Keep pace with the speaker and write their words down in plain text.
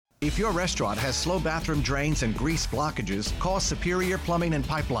If your restaurant has slow bathroom drains and grease blockages, call Superior Plumbing and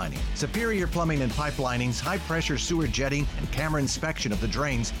Pipelining. Superior Plumbing and Pipelining's high-pressure sewer jetting and camera inspection of the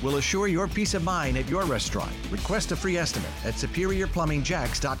drains will assure your peace of mind at your restaurant. Request a free estimate at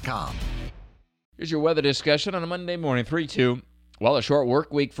SuperiorPlumbingJacks.com. Here's your weather discussion on a Monday morning, 3-2. Well, a short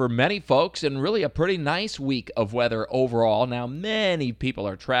work week for many folks and really a pretty nice week of weather overall. Now, many people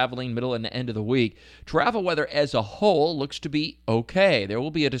are traveling middle and end of the week. Travel weather as a whole looks to be okay. There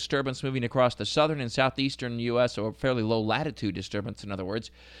will be a disturbance moving across the southern and southeastern U.S., or fairly low latitude disturbance, in other words.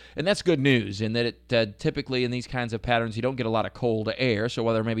 And that's good news in that it typically in these kinds of patterns, you don't get a lot of cold air. So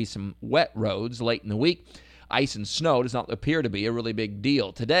while there may be some wet roads late in the week, ice and snow does not appear to be a really big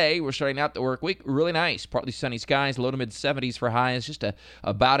deal. Today, we're starting out the work week really nice. Partly sunny skies, low to mid-70s for highs, just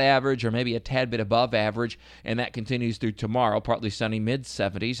about average or maybe a tad bit above average, and that continues through tomorrow, partly sunny,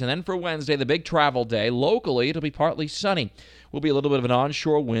 mid-70s. And then for Wednesday, the big travel day, locally, it'll be partly sunny. Will be a little bit of an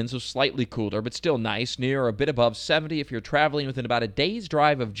onshore wind, so slightly cooler, but still nice, near or a bit above 70 if you're traveling within about a day's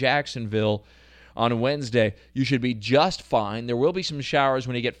drive of Jacksonville. On Wednesday, you should be just fine. There will be some showers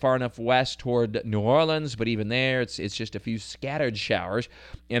when you get far enough west toward New Orleans, but even there, it's just a few scattered showers.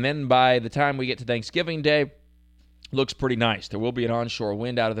 And then by the time we get to Thanksgiving Day, looks pretty nice. There will be an onshore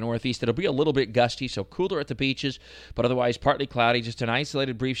wind out of the northeast. It'll be a little bit gusty, so cooler at the beaches, but otherwise partly cloudy. Just an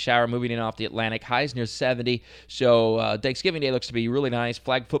isolated brief shower moving in off the Atlantic. Highs near 70. So Thanksgiving Day looks to be really nice.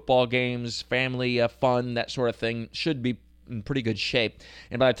 Flag football games, family fun, that sort of thing should be in pretty good shape.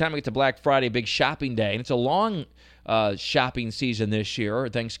 And by the time we get to Black Friday, big shopping day, and it's a long shopping season this year.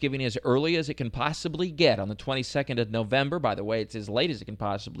 Thanksgiving is as early as it can possibly get on the 22nd of November. By the way, it's as late as it can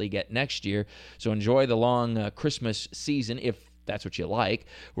possibly get next year. So enjoy the long Christmas season if that's what you like.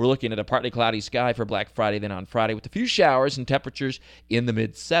 We're looking at a partly cloudy sky for Black Friday, then on Friday with a few showers and temperatures in the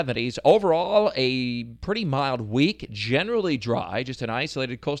mid-70s. Overall, a pretty mild week, generally dry, just an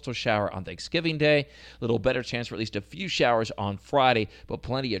isolated coastal shower on Thanksgiving Day. A little better chance for at least a few showers on Friday, but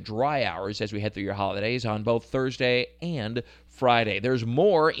plenty of dry hours as we head through your holidays on both Thursday and Friday. There's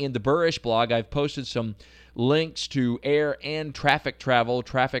more in the Buresh blog. I've posted some links to air and traffic travel,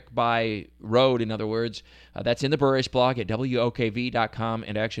 traffic by road, in other words. That's in the Buresh blog at WOKV.com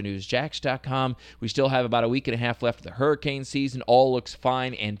and ActionNewsJax.com. We still have about a week and a half left of the hurricane season. All looks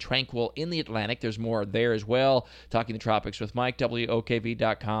fine and tranquil in the Atlantic. There's more there as well. Talking the tropics with Mike,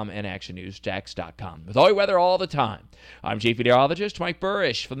 WOKV.com and ActionNewsJax.com. With all your weather all the time, I'm Chief Meteorologist Mike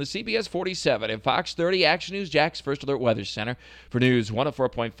Buresh from the CBS 47 and Fox 30 Action News Jax First Alert Weather Center for News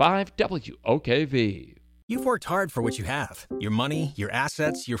 104.5 WOKV. You've worked hard for what you have. Your money, your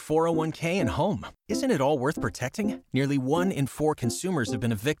assets, your 401k, and home. Isn't it all worth protecting? Nearly 1 in 4 consumers have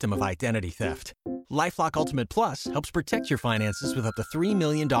been a victim of identity theft. LifeLock Ultimate Plus helps protect your finances with up to $3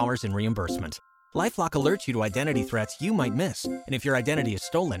 million in reimbursement. LifeLock alerts you to identity threats you might miss. And if your identity is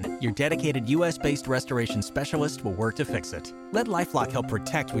stolen, your dedicated U.S.-based restoration specialist will work to fix it. Let LifeLock help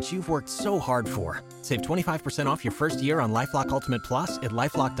protect what you've worked so hard for. Save 25% off your first year on LifeLock Ultimate Plus at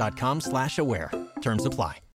LifeLock.com/aware. Terms apply.